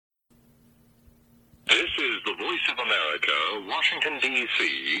of America, Washington,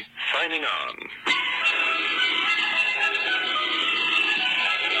 D.C., signing on.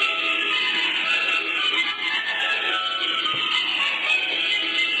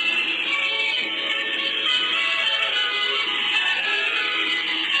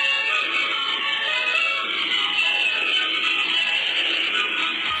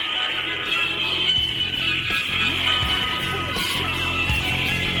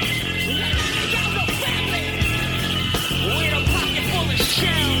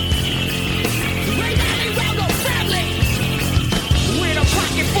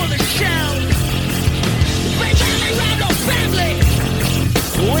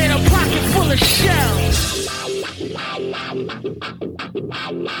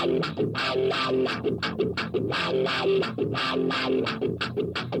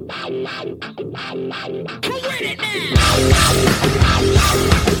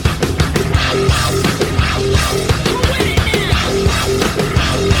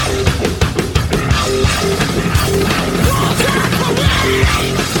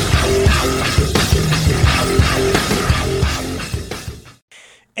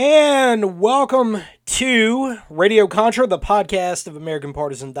 And welcome to Radio Contra, the podcast of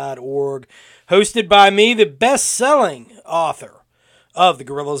AmericanPartisan.org, hosted by me, the best-selling author of The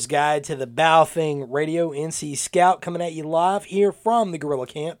Guerrilla's Guide to the Baofeng Radio, NC Scout, coming at you live here from the Guerrilla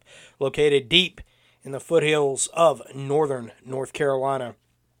Camp, located deep in the foothills of northern North Carolina.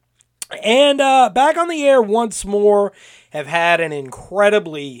 And back on the air once more. Have had an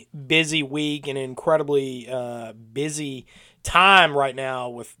incredibly busy week, an incredibly busy time right now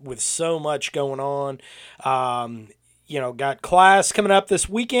with so much going on. Got class coming up this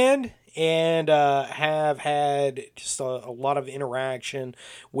weekend, and have had just a lot of interaction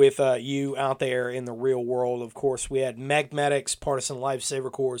with you out there in the real world. Of course, we had Magmedics Partisan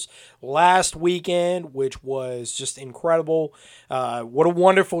Lifesaver course last weekend, which was just incredible. What a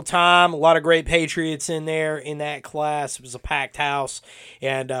wonderful time. A lot of great Patriots in there in that class. It was a packed house,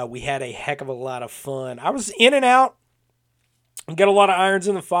 and we had a heck of a lot of fun. I was in and out, got a lot of irons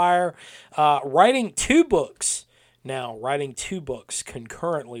in the fire, writing two books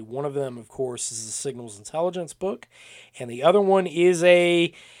concurrently. One of them, of course, is the Signals Intelligence book, and the other one is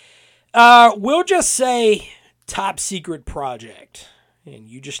a, we'll just say, top secret project. And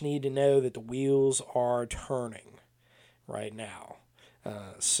you just need to know that the wheels are turning right now.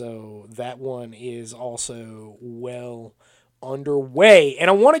 So that one is also well underway.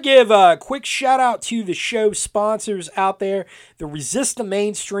 And I want to give a quick shout out to the show sponsors out there. The Resist the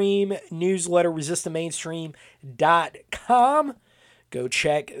Mainstream newsletter, resistthemainstream.com. Go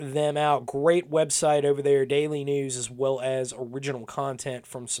check them out. Great website over there. Daily news as well as original content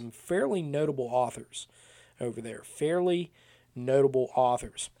from some fairly notable authors over there. Fairly notable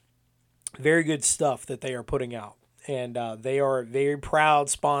authors. Very good stuff that they are putting out. And they are very proud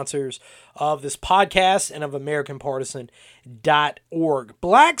sponsors of this podcast and of AmericanPartisan.org.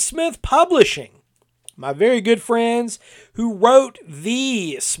 Blacksmith Publishing, my very good friends who wrote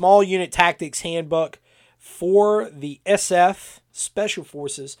the Small Unit Tactics Handbook for the SF Special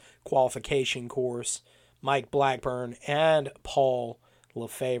Forces Qualification Course, Mike Blackburn and Paul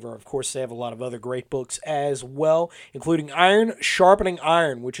LaFavre. Of course, they have a lot of other great books as well, including Iron Sharpening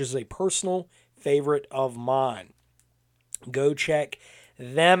Iron, which is a personal favorite of mine. Go check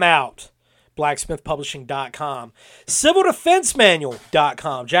them out. BlacksmithPublishing.com.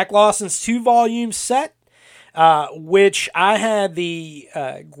 CivilDefenseManual.com. Jack Lawson's 2-volume set, which I had the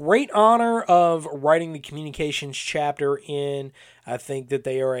great honor of writing the communications chapter in. I think that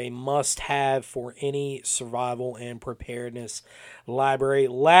they are a must-have for any survival and preparedness library.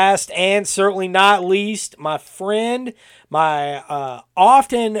 Last and certainly not least, my friend, my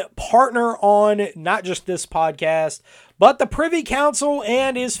often partner on not just this podcast, but the Privy Council,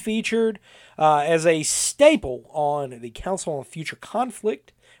 and is featured as a staple on the Council on Future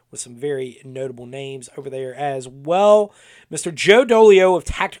Conflict with some very notable names over there as well. Mr. Joe Dolio of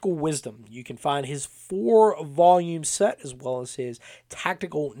Tactical Wisdom. You can find his 4-volume set as well as his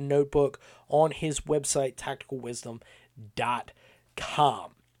tactical notebook on his website,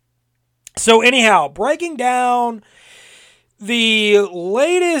 tacticalwisdom.com. So anyhow, breaking down the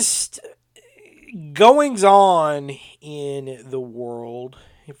latest goings-on in the world.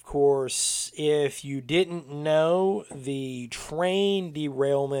 Of course, if you didn't know, the train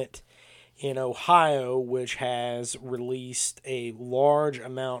derailment in Ohio, which has released a large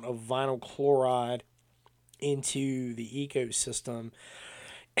amount of vinyl chloride into the ecosystem,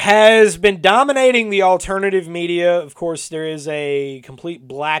 has been dominating the alternative media. Of course, there is a complete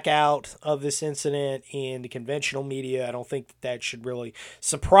blackout of this incident in the conventional media. I don't think that should really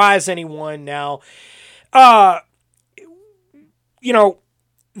surprise anyone. Now,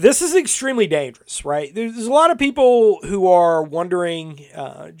 this is extremely dangerous, right? There's a lot of people who are wondering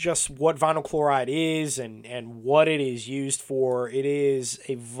just what vinyl chloride is and what it is used for. It is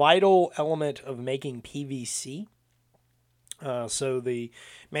a vital element of making PVC. So the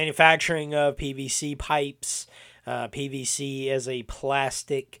manufacturing of PVC pipes, PVC as a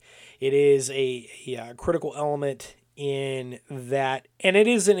plastic, it is a critical element in that, and it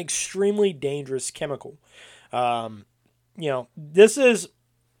is an extremely dangerous chemical. This is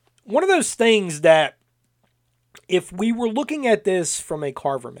one of those things that if we were looking at this from a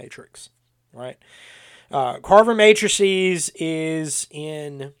Carver matrix, right? Carver matrices is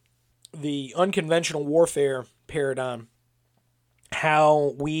in the unconventional warfare paradigm,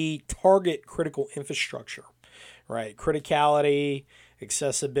 how we target critical infrastructure, right? Criticality,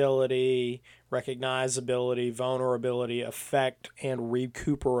 accessibility, recognizability, vulnerability, effect, and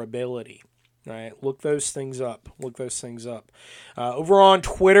recuperability. Right, look those things up. Over on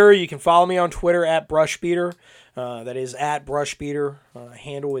Twitter, you can follow me on Twitter at Brushbeater. That is at Brushbeater.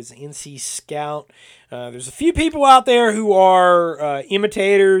 Handle is NC Scout. There's a few people out there who are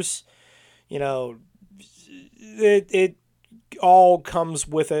imitators. It all comes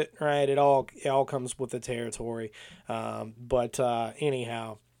with it, right? It all comes with the territory. But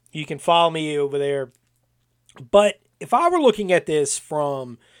anyhow, you can follow me over there. But if I were looking at this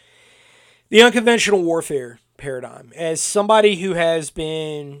from the unconventional warfare paradigm, as somebody who has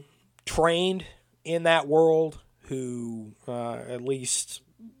been trained in that world, who at least,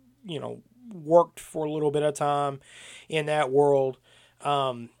 worked for a little bit of time in that world,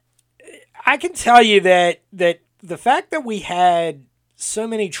 I can tell you that the fact that we had so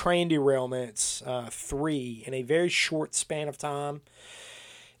many train derailments, 3 in a very short span of time,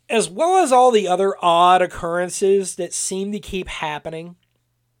 as well as all the other odd occurrences that seem to keep happening,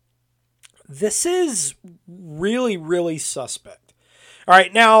 this is really, really suspect. All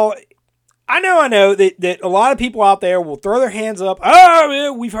right, now, I know that a lot of people out there will throw their hands up. Oh,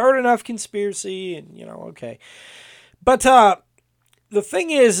 yeah, we've heard enough conspiracy, and, okay. But the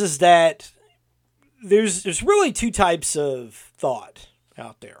thing is that there's really 2 types of thought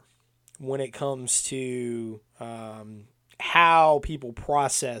out there when it comes to how people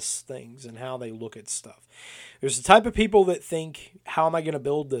process things and how they look at stuff. There's the type of people that think, how am I going to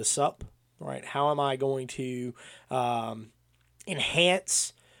build this up? Right? How am I going to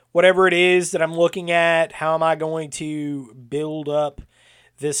enhance whatever it is that I'm looking at? How am I going to build up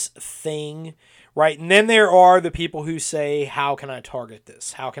this thing? Right? And then there are the people who say, how can I target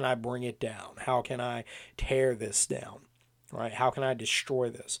this? How can I bring it down? How can I tear this down? Right? How can I destroy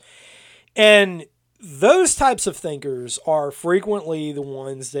this? And those types of thinkers are frequently the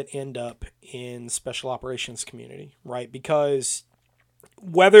ones that end up in special operations community, right? Because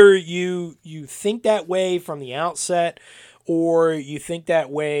whether you think that way from the outset or you think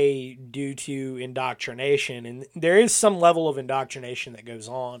that way due to indoctrination, and there is some level of indoctrination that goes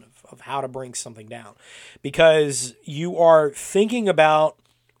on of how to bring something down, because you are thinking about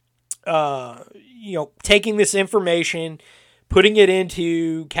taking this information, putting it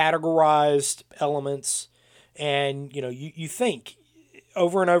into categorized elements, and you think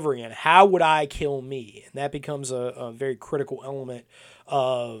over and over again, how would I kill me? And that becomes a very critical element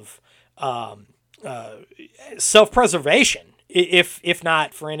of self-preservation, if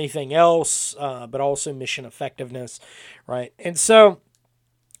not for anything else, but also mission effectiveness, right? And so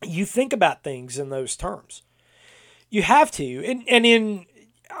you think about things in those terms. You have to. And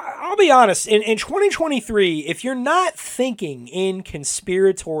I'll be honest, in 2023, if you're not thinking in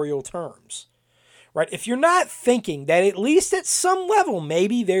conspiratorial terms, right? If you're not thinking that at least at some level,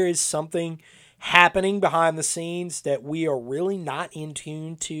 maybe there is something happening behind the scenes that we are really not in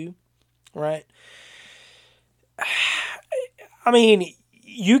tune to, right? I mean,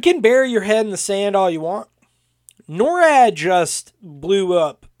 you can bury your head in the sand all you want. NORAD just blew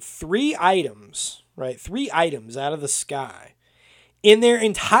up 3 items, right? 3 items out of the sky. In their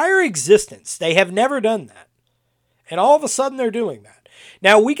entire existence, they have never done that. And all of a sudden, they're doing that.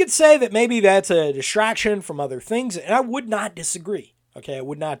 Now, we could say that maybe that's a distraction from other things, and I would not disagree. Okay, I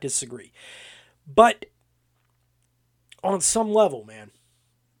would not disagree. But on some level, man,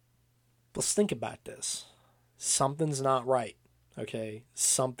 let's think about this. Something's not right. Okay,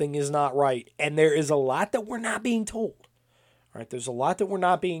 something is not right. And there is a lot that we're not being told. All right, there's a lot that we're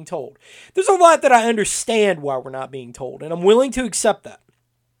not being told. There's a lot that I understand why we're not being told, and I'm willing to accept that.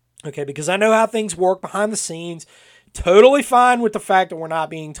 Okay, because I know how things work behind the scenes. Totally fine with the fact that we're not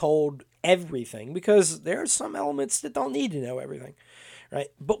being told everything, because there are some elements that don't need to know everything, right?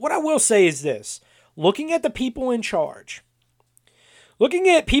 But what I will say is this. Looking at the people in charge, Looking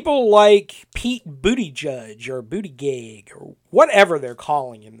at people like Pete Buttigieg or Buttigieg or whatever they're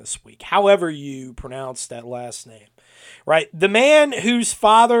calling him this week, however you pronounce that last name, right? The man whose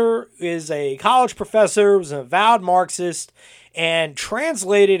father is a college professor, was an avowed Marxist, and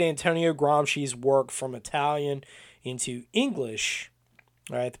translated Antonio Gramsci's work from Italian into English,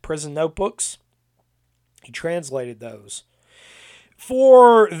 right? The prison notebooks, he translated those.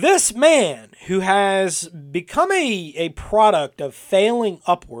 For this man who has become a product of failing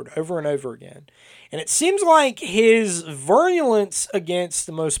upward over and over again, and it seems like his virulence against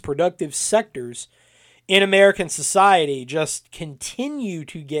the most productive sectors in American society just continue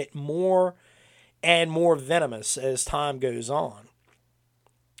to get more and more venomous as time goes on.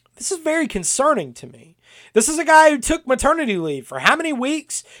 This is very concerning to me. This is a guy who took maternity leave for how many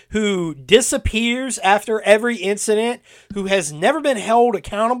weeks, who disappears after every incident, who has never been held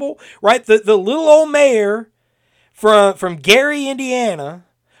accountable, right? The little old mayor from Gary, Indiana,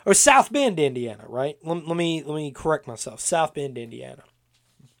 or South Bend, Indiana, right? Let me correct myself. South Bend, Indiana.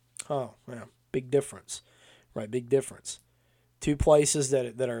 Oh, yeah, big difference, right? Big difference. Two places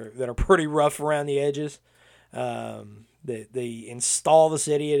that are pretty rough around the edges. They install this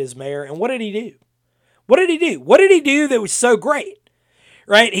idiot as mayor, and what did he do? What did he do? What did he do that was so great?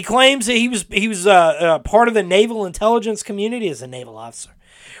 Right? He claims that he was part of the naval intelligence community as a naval officer,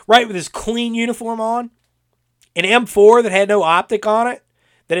 right? With his clean uniform on, an M4 that had no optic on it,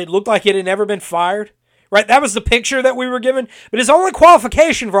 that it looked like it had never been fired. Right? That was the picture that we were given. But his only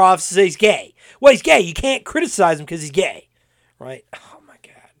qualification for office is he's gay. Well, he's gay. You can't criticize him because he's gay. Right? Oh, my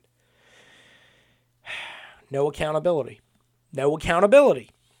God. No accountability. No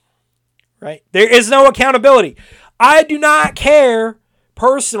accountability. Right? There is no accountability. I do not care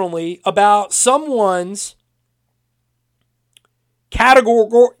personally about someone's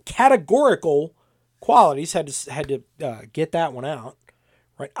categorical qualities. Had to get that one out.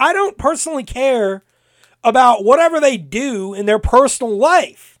 Right? I don't personally care about whatever they do in their personal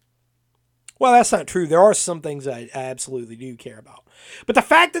life. Well, that's not true. There are some things I absolutely do care about. But the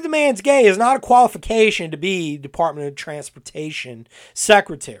fact that the man's gay is not a qualification to be Department of Transportation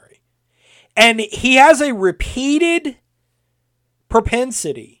secretary. And he has a repeated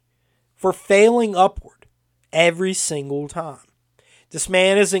propensity for failing upward every single time. This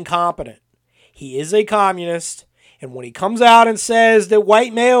man is incompetent. He is a communist. And when he comes out and says that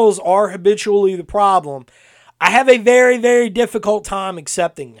white males are habitually the problem, I have a very, very difficult time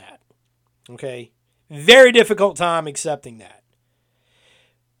accepting that. Okay? Very difficult time accepting that.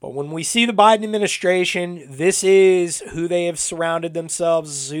 But when we see the Biden administration, this is who they have surrounded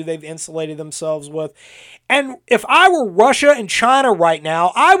themselves, this is who they've insulated themselves with. And if I were Russia and China right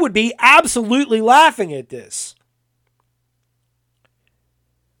now, I would be absolutely laughing at this.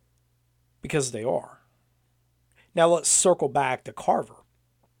 Because they are. Now let's circle back to Carver.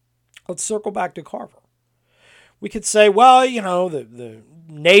 We could say, well, the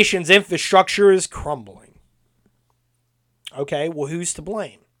nation's infrastructure is crumbling. Okay, well, who's to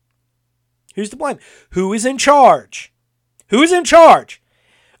blame? Who is in charge? Oh,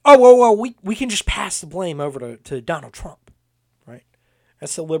 well, we can just pass the blame over to Donald Trump, right?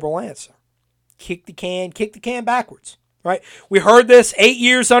 That's the liberal answer. Kick the can backwards, right? We heard this 8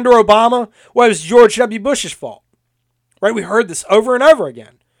 years under Obama. Well, it was George W. Bush's fault, right? We heard this over and over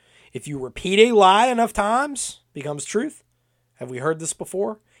again. If you repeat a lie enough times, it becomes truth. Have we heard this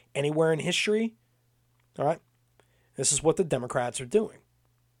before? Anywhere in history? All right. This is what the Democrats are doing.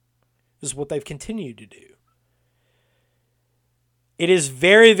 This is what they've continued to do. It is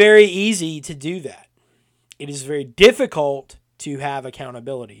very, very easy to do that. It is very difficult to have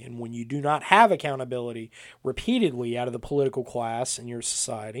accountability. And when you do not have accountability repeatedly out of the political class in your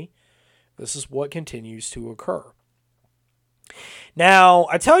society, this is what continues to occur. Now,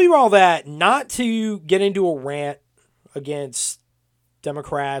 I tell you all that not to get into a rant against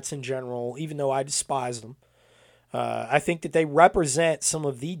Democrats in general, even though I despise them. I think that they represent some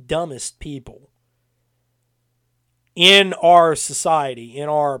of the dumbest people in our society, in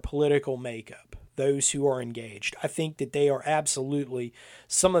our political makeup, those who are engaged. I think that they are absolutely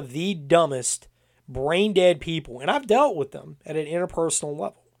some of the dumbest, brain-dead people, and I've dealt with them at an interpersonal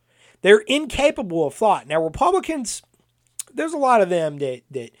level. They're incapable of thought. Now, Republicans, there's a lot of them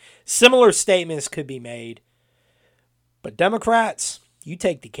that similar statements could be made, but Democrats, you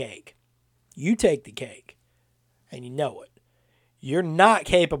take the cake. You take the cake. And you know it. You're not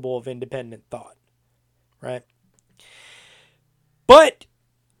capable of independent thought, right? But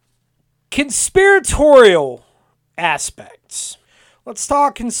conspiratorial aspects. Let's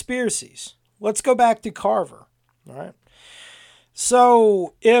talk conspiracies. Let's go back to Carver, all right?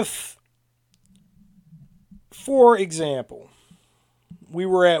 So if, for example, we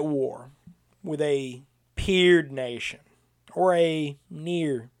were at war with a peered nation or a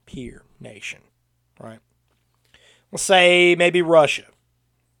near peer nation, right? Let's say maybe Russia,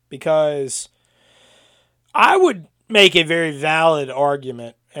 because I would make a very valid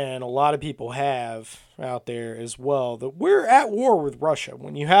argument, and a lot of people have out there as well, that we're at war with Russia.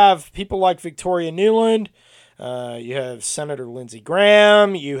 When you have people like Victoria Nuland, you have Senator Lindsey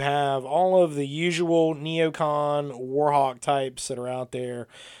Graham, you have all of the usual neocon warhawk types that are out there.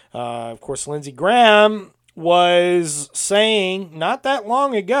 Of course, Lindsey Graham was saying not that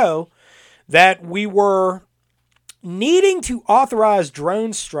long ago that we were needing to authorize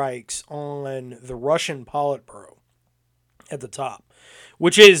drone strikes on the Russian Politburo at the top,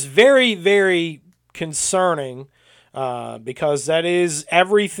 which is very, very concerning because that is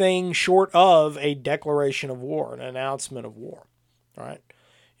everything short of a declaration of war, an announcement of war. All right,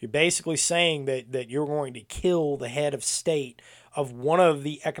 you're basically saying that you're going to kill the head of state of one of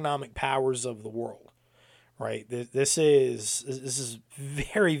the economic powers of the world. Right, this is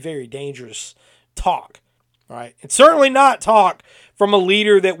very, very dangerous talk. Right, it's certainly not talk from a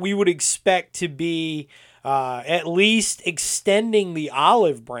leader that we would expect to be at least extending the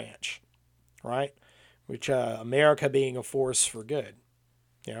olive branch, right? Which America being a force for good,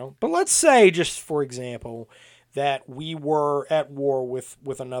 you know. But let's say, just for example, that we were at war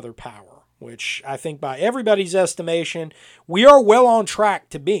with another power, which I think by everybody's estimation we are well on track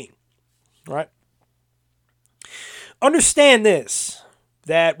to being, right? Understand this,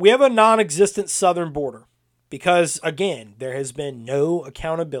 that we have a non-existent southern border because, again, there has been no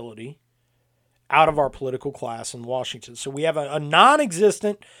accountability out of our political class in Washington. So we have a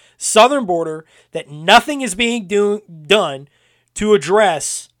non-existent southern border that nothing is being done to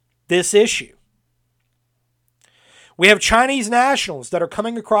address this issue. We have Chinese nationals that are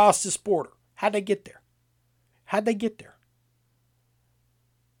coming across this border. How'd they get there? How'd they get there?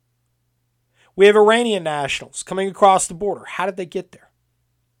 We have Iranian nationals coming across the border. How did they get there?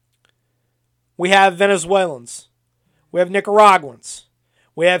 We have Venezuelans. We have Nicaraguans.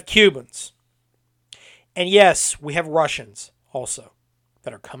 We have Cubans. And yes, we have Russians also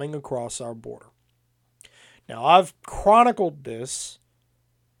that are coming across our border. Now, I've chronicled this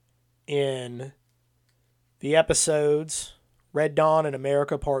in the episodes Red Dawn in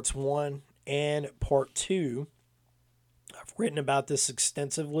America Parts 1 and Part 2. I've written about this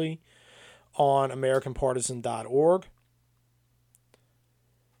extensively on AmericanPartisan.org.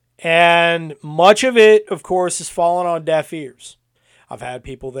 And much of it, of course, has fallen on deaf ears. I've had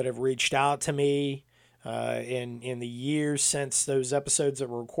people that have reached out to me in the years since those episodes that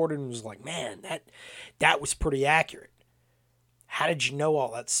were recorded and was like, man, that was pretty accurate. How did you know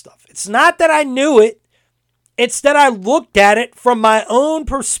all that stuff? It's not that I knew it. It's that I looked at it from my own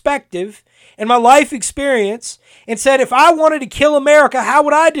perspective and my life experience and said, if I wanted to kill America, how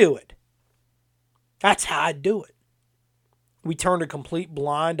would I do it? That's how I'd do it. We turned a complete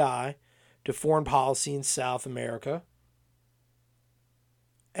blind eye to foreign policy in South America.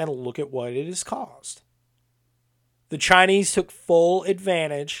 And look at what it has caused. The Chinese took full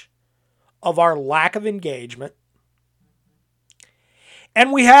advantage of our lack of engagement.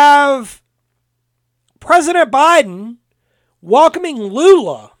 And we have President Biden welcoming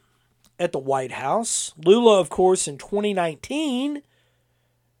Lula at the White House. Lula, of course, in 2019,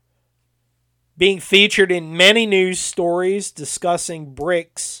 being featured in many news stories discussing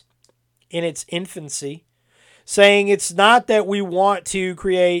BRICS in its infancy, saying it's not that we want to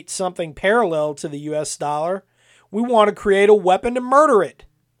create something parallel to the US dollar. We want to create a weapon to murder it.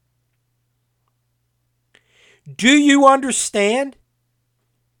 Do you understand?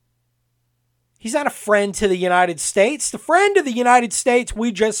 He's not a friend to the United States. The friend of the United States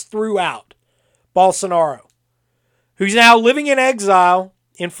we just threw out, Bolsonaro, who's now living in exile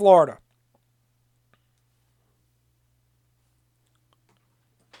in Florida.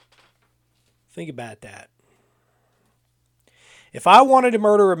 Think about that. If I wanted to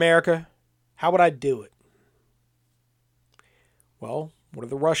murder America, how would I do it? Well, what do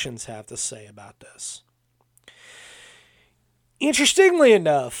the Russians have to say about this? Interestingly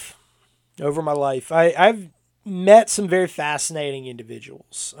enough, over my life, I've met some very fascinating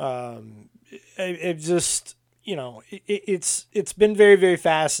individuals. It's been very, very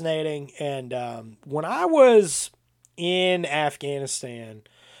fascinating. And when I was in Afghanistan,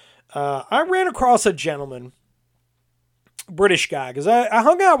 I ran across a gentleman, British guy, because I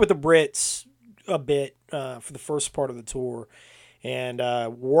hung out with the Brits a bit for the first part of the tour, and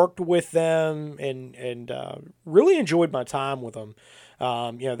worked with them and really enjoyed my time with them.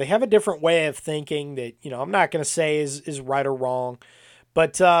 They have a different way of thinking that, I'm not going to say is right or wrong,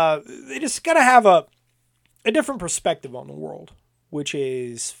 but they just got to have a different perspective on the world. which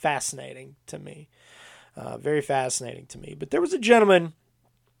is fascinating to me. Very fascinating to me. But there was a gentleman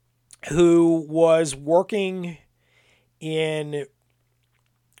who was working in,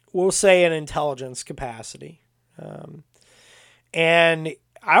 we'll say, an intelligence capacity. And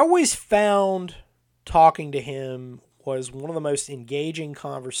I always found talking to him was one of the most engaging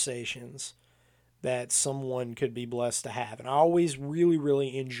conversations that someone could be blessed to have. And I always really,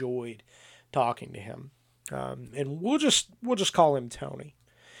 really enjoyed talking to him. And we'll just call him Tony.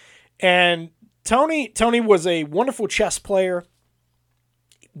 And Tony was a wonderful chess player,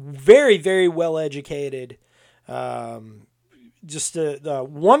 very, very well educated, just a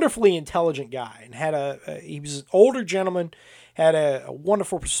wonderfully intelligent guy, and he was an older gentleman, had a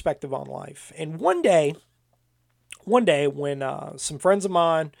wonderful perspective on life. And one day when some friends of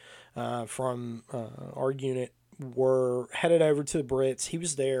mine from our unit were headed over to the Brits, he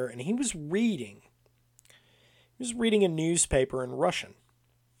was there, and he was reading a newspaper in Russian,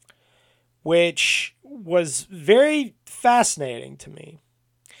 which was very fascinating to me.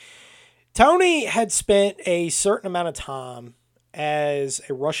 Tony had spent a certain amount of time as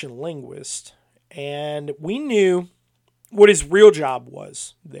a Russian linguist, and we knew what his real job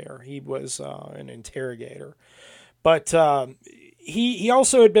was there. He was an interrogator. But he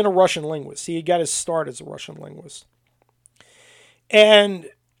also had been a Russian linguist. He had got his start as a Russian linguist. And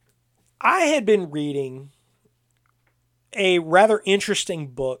I had been reading a rather interesting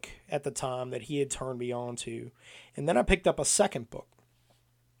book at the time that he had turned me on to. And then I picked up a second book.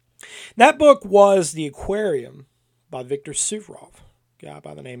 That book was The Aquarium by Viktor Suvorov, a guy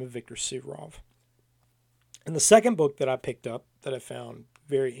by the name of Viktor Suvorov. And the second book that I picked up that I found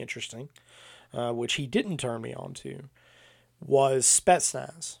very interesting, which he didn't turn me on to, was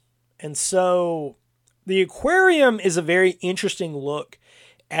Spetsnaz. And so The Aquarium is a very interesting look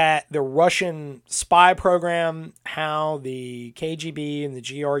at the Russian spy program, how the KGB and the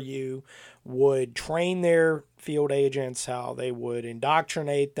GRU would train their field agents, how they would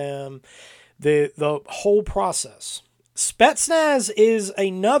indoctrinate them, the whole process. Spetsnaz is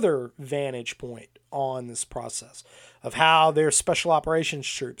another vantage point on this process of how their special operations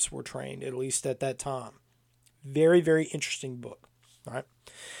troops were trained, at least at that time. Very, very interesting book. All right.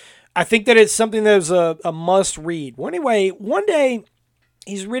 I think that it's something that is a must read. Well, anyway, one day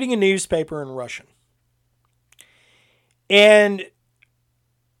he's reading a newspaper in Russian. And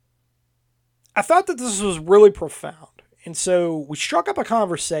I thought that this was really profound. And so we struck up a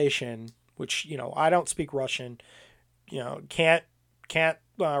conversation, which, I don't speak Russian, can't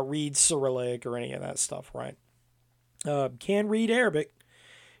read Cyrillic or any of that stuff, right? Can read Arabic.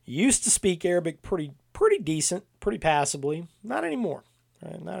 Used to speak Arabic pretty decent, pretty passably. Not anymore.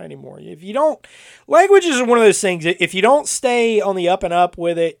 Right? Not anymore. If you don't, languages are one of those things. If you don't stay on the up and up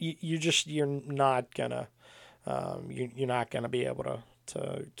with it, you're not gonna be able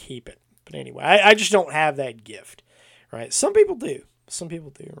to keep it. But anyway, I just don't have that gift, right? Some people do,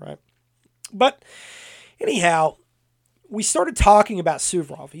 right? But anyhow, we started talking about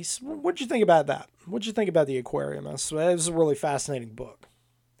Suvorov. He said, what'd you think about that? What'd you think about The Aquarium? I said, it was a really fascinating book.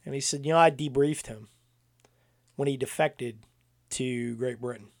 And he said, I debriefed him when he defected to Great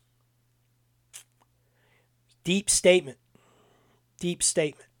Britain. Deep statement.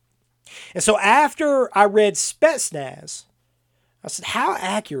 And so after I read Spetsnaz, I said, how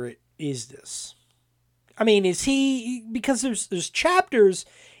accurate is this? I mean, because there's chapters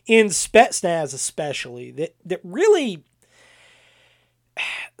in Spetsnaz especially that really,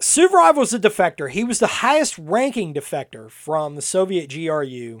 Suvorov was a defector. He was the highest ranking defector from the Soviet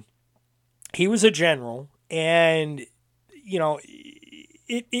GRU. He was a general, and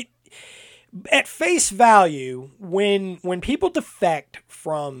it at face value, when people defect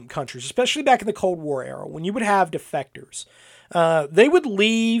from countries, especially back in the Cold War era, when you would have defectors, they would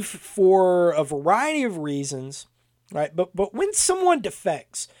leave for a variety of reasons, right? But when someone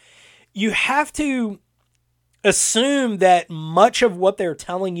defects, you have to assume that much of what they're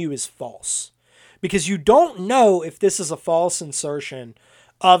telling you is false, because you don't know if this is a false insertion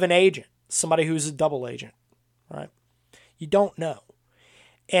of an agent, somebody who's a double agent, right? You don't know.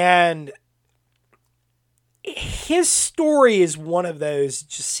 And his story is one of those,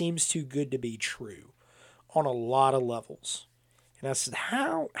 just seems too good to be true on a lot of levels. And I said,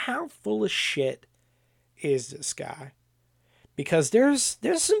 how full of shit is this guy? Because there's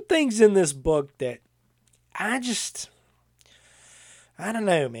some things in this book that I don't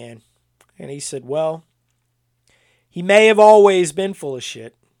know, man. And he said, well, he may have always been full of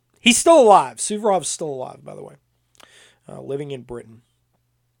shit. He's still alive. Suvorov's still alive, by the way. Living in Britain.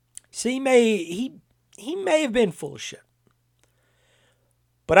 So he may have been full of shit.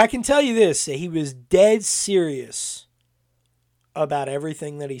 But I can tell you this, that he was dead serious about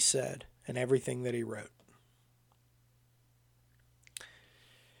everything that he said and everything that he wrote.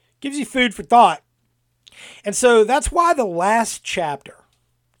 Gives you food for thought. And so that's why the last chapter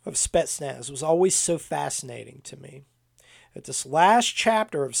of Spetsnaz was always so fascinating to me. That this last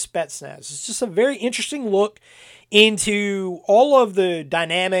chapter of Spetsnaz is just a very interesting look into all of the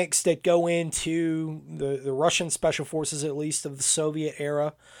dynamics that go into the Russian special forces, at least of the Soviet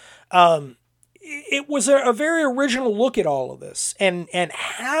era. It was a very original look at all of this and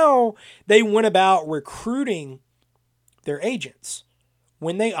how they went about recruiting their agents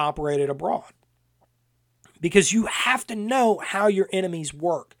when they operated abroad. Because you have to know how your enemies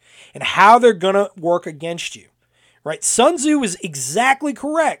work and how they're going to work against you. Right? Sun Tzu was exactly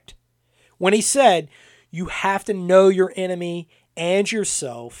correct when he said, you have to know your enemy and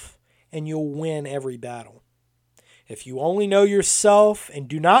yourself, and you'll win every battle. If you only know yourself and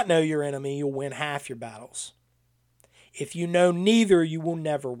do not know your enemy, you'll win half your battles. If you know neither, you will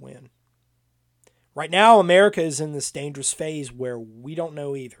never win. Right now, America is in this dangerous phase where we don't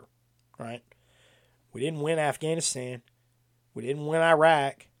know either. Right? We didn't win Afghanistan. We didn't win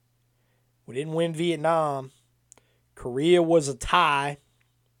Iraq. We didn't win Vietnam. Korea was a tie.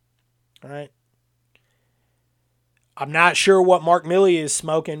 Right? I'm not sure what Mark Milley is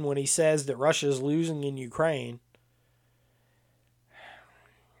smoking when he says that Russia is losing in Ukraine.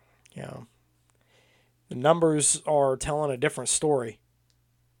 You know, the numbers are telling a different story.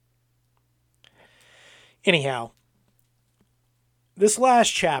 Anyhow, this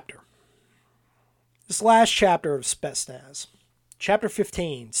last chapter of Spetsnaz, chapter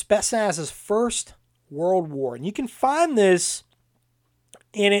 15, Spetsnaz's First World War. And you can find this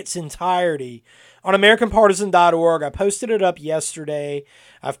in its entirety on AmericanPartisan.org. I posted it up yesterday.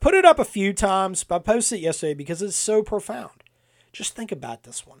 I've put it up a few times, but I posted it yesterday because it's so profound. Just think about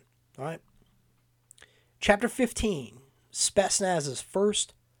this one, all right? Chapter 15, Spetsnaz's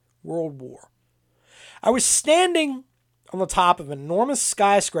First World War. I was standing on the top of an enormous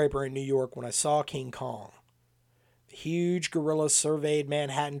skyscraper in New York when I saw King Kong. The huge gorilla surveyed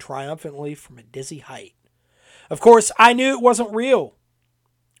Manhattan triumphantly from a dizzy height. Of course, I knew it wasn't real,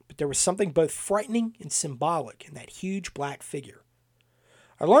 but there was something both frightening and symbolic in that huge black figure.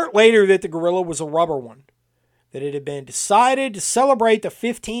 I learned later that the gorilla was a rubber one, that it had been decided to celebrate the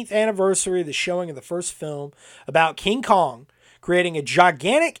 15th anniversary of the showing of the first film about King Kong, creating a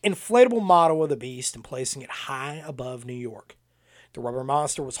gigantic inflatable model of the beast and placing it high above New York. The rubber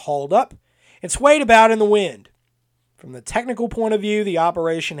monster was hauled up and swayed about in the wind. From the technical point of view, the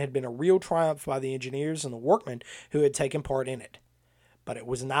operation had been a real triumph by the engineers and the workmen who had taken part in it. But it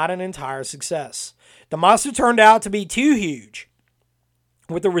was not an entire success. The monster turned out to be too huge,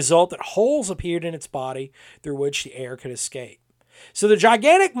 with the result that holes appeared in its body through which the air could escape. So the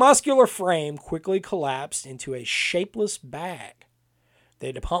gigantic muscular frame quickly collapsed into a shapeless bag. They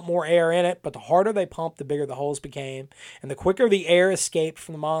had to pump more air in it, but the harder they pumped, the bigger the holes became, and the quicker the air escaped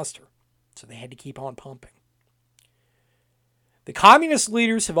from the monster. So they had to keep on pumping. The communist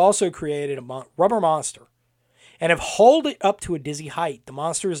leaders have also created a rubber monster and have hauled it up to a dizzy height. The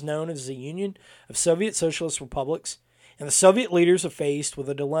monster is known as the Union of Soviet Socialist Republics, and the Soviet leaders are faced with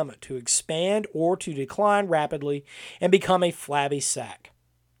a dilemma to expand or to decline rapidly and become a flabby sack.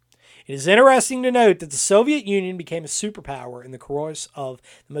 It is interesting to note that the Soviet Union became a superpower in the course of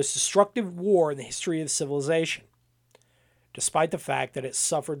the most destructive war in the history of civilization, despite the fact that it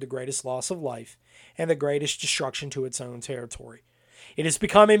suffered the greatest loss of life and the greatest destruction to its own territory. It has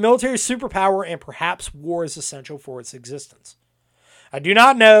become a military superpower, and perhaps war is essential for its existence. I do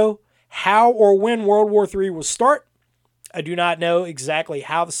not know how or when World War III will start. I do not know exactly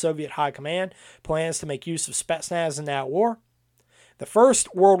how the Soviet High Command plans to make use of Spetsnaz in that war. The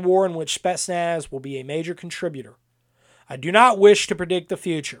First World War in which Spetsnaz will be a major contributor. I do not wish to predict the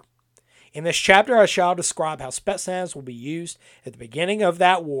future. In this chapter, I shall describe how Spetsnaz will be used at the beginning of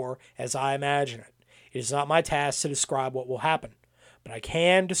that war as I imagine it. It is not my task to describe what will happen, but I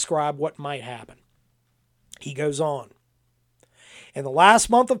can describe what might happen. He goes on. In the last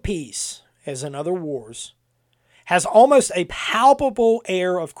month of peace, as in other wars, has almost a palpable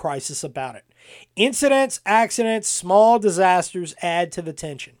air of crisis about it. Incidents, accidents, small disasters add to the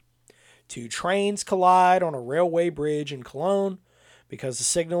tension. 2 trains collide on a railway bridge in Cologne because the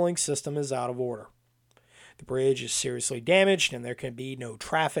signaling system is out of order. The bridge is seriously damaged and there can be no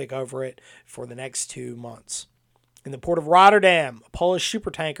traffic over it for the next 2 months. In the port of Rotterdam, a Polish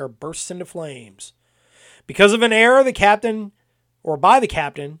supertanker bursts into flames. Because of an error by the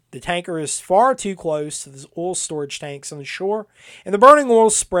captain, the tanker is far too close to the oil storage tanks on the shore, and the burning oil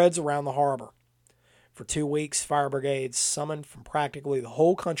spreads around the harbor. For 2 weeks, fire brigades summoned from practically the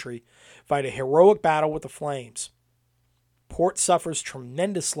whole country fight a heroic battle with the flames. port suffers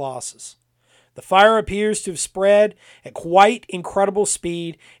tremendous losses. The fire appears to have spread at quite incredible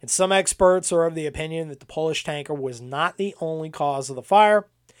speed, and some experts are of the opinion that the Polish tanker was not the only cause of the fire,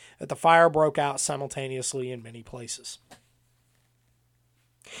 that the fire broke out simultaneously in many places.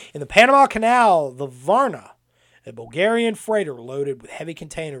 In the Panama Canal, the Varna, a Bulgarian freighter loaded with heavy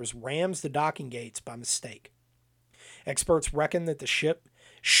containers, rams the docking gates by mistake. Experts reckon that the ship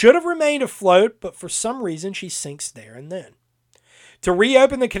should have remained afloat, but for some reason she sinks there and then. To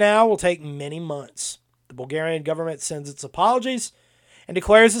reopen the canal will take many months. The Bulgarian government sends its apologies and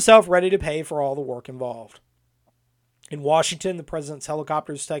declares itself ready to pay for all the work involved. In Washington, the president's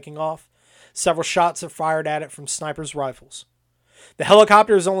helicopter is taking off. Several shots are fired at it from snipers' rifles. The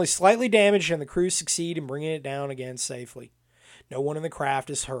helicopter is only slightly damaged and the crew succeed in bringing it down again safely. No one in the craft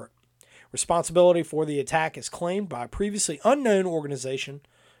is hurt. Responsibility for the attack is claimed by a previously unknown organization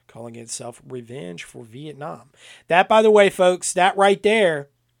calling itself Revenge for Vietnam. That, by the way, folks, that right there,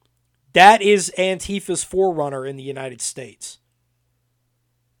 that is Antifa's forerunner in the United States.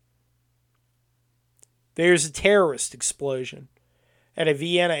 There's a terrorist explosion at a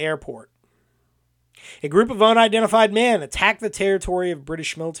Vienna airport. A group of unidentified men attacked the territory of a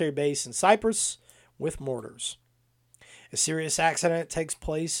British military base in Cyprus with mortars. A serious accident takes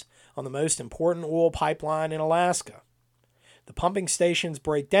place on the most important oil pipeline in Alaska. The pumping stations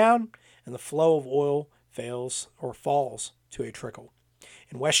break down and the flow of oil falls to a trickle.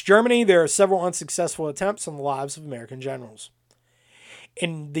 In West Germany, there are several unsuccessful attempts on the lives of American generals.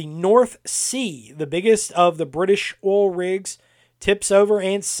 In the North Sea, the biggest of the British oil rigs tips over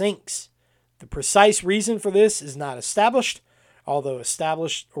and sinks. The precise reason for this is not established, although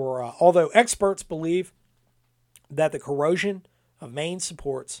experts believe that the corrosion of main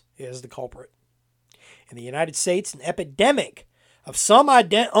supports is the culprit. In the United States, an epidemic of some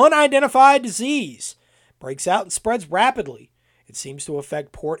unidentified disease breaks out and spreads rapidly. It seems to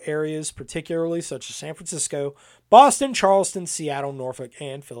affect port areas, particularly such as San Francisco, Boston, Charleston, Seattle, Norfolk,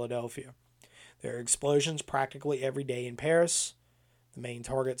 and Philadelphia. There are explosions practically every day in Paris. The main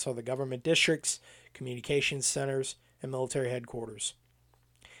targets are the government districts, communications centers, and military headquarters.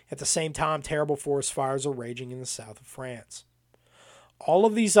 At the same time, terrible forest fires are raging in the south of France. All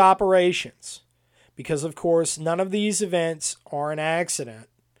of these operations, because of course none of these events are an accident,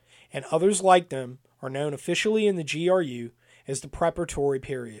 and others like them are known officially in the GRU as the preparatory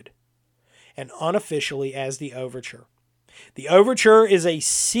period, and unofficially as the overture. The overture is a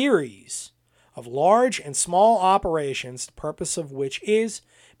series of large and small operations, the purpose of which is,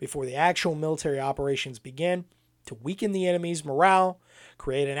 before the actual military operations begin, to weaken the enemy's morale,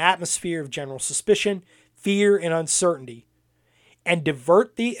 create an atmosphere of general suspicion, fear, and uncertainty, and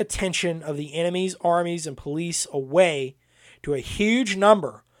divert the attention of the enemy's armies and police away to a huge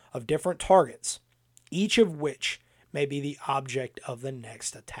number of different targets, each of which may be the object of the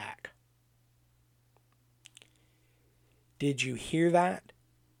next attack. Did you hear that?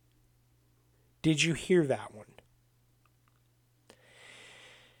 Did you hear that one?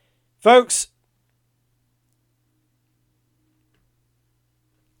 Folks,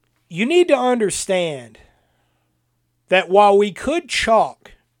 you need to understand that while we could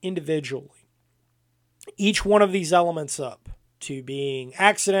chalk individually each one of these elements up to being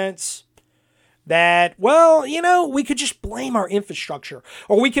accidents, that, well, we could just blame our infrastructure,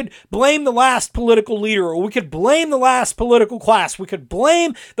 or we could blame the last political leader, or we could blame the last political class, we could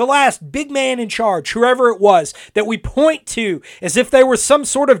blame the last big man in charge, whoever it was, that we point to as if they were some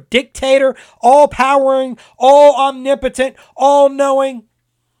sort of dictator, all-powering, all-omnipotent, all-knowing.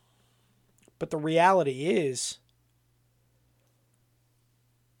 But the reality is,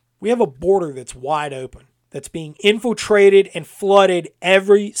 we have a border that's wide open, that's being infiltrated and flooded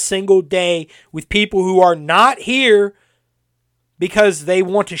every single day with people who are not here because they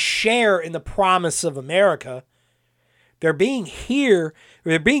want to share in the promise of America. They're being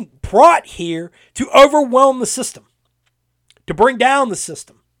brought here to overwhelm the system, to bring down the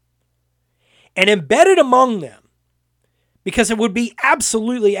system. And embedded among them, because it would be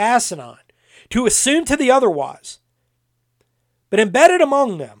absolutely asinine to assume to the otherwise, but embedded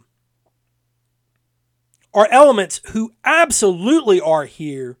among them are elements who absolutely are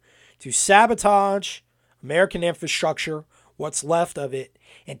here to sabotage American infrastructure, what's left of it,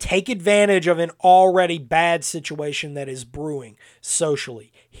 and take advantage of an already bad situation that is brewing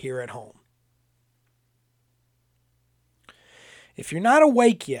socially here at home. If you're not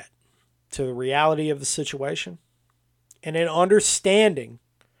awake yet to the reality of the situation, and in understanding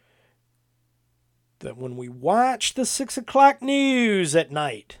that when we watch the 6 o'clock news at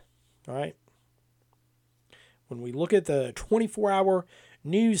night, all right, when we look at the 24-hour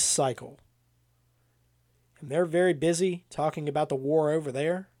news cycle, and they're very busy talking about the war over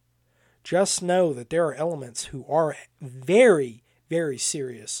there, just know that there are elements who are very, very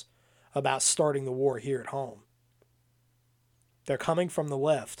serious about starting the war here at home. They're coming from the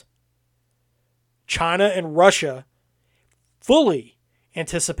left. China and Russia fully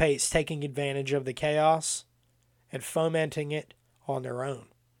anticipates taking advantage of the chaos and fomenting it on their own.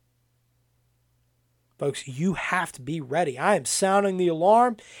 Folks, you have to be ready. I am sounding the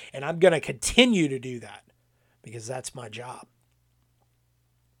alarm, and I'm going to continue to do that because that's my job.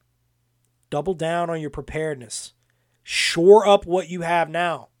 Double down on your preparedness. Shore up what you have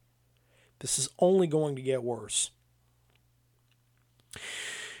now. This is only going to get worse.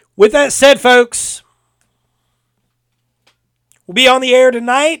 With that said, folks, we'll be on the air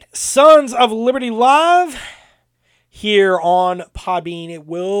tonight. Sons of Liberty Live here on Podbean. It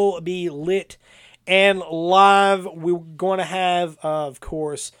will be lit and live. We're going to have, of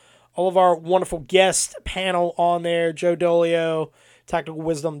course, all of our wonderful guest panel on there. Joe Dolio,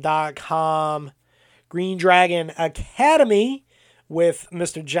 TacticalWisdom.com, Green Dragon Academy with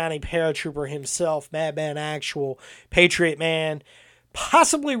Mr. Johnny Paratrooper himself, Madman Actual, Patriot Man,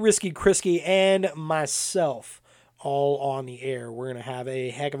 possibly Risky Krisky, and myself, all on the air. We're going to have a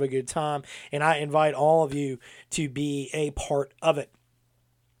heck of a good time, and I invite all of you to be a part of it.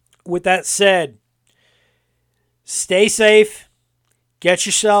 With that said, stay safe. Get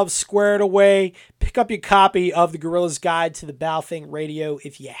yourselves squared away. Pick up your copy of the Guerrillas Guide to the Baofeng Radio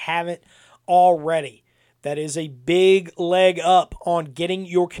if you haven't already. That is a big leg up on getting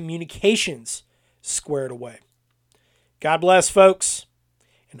your communications squared away. God bless, folks,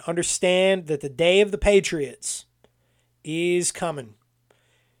 and understand that the day of the Patriots is coming.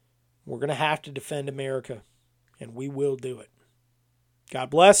 We're going to have to defend America, and we will do it. God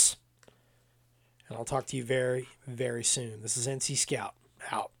bless. And I'll talk to you very, very soon. This is NC Scout,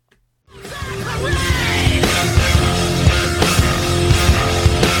 out.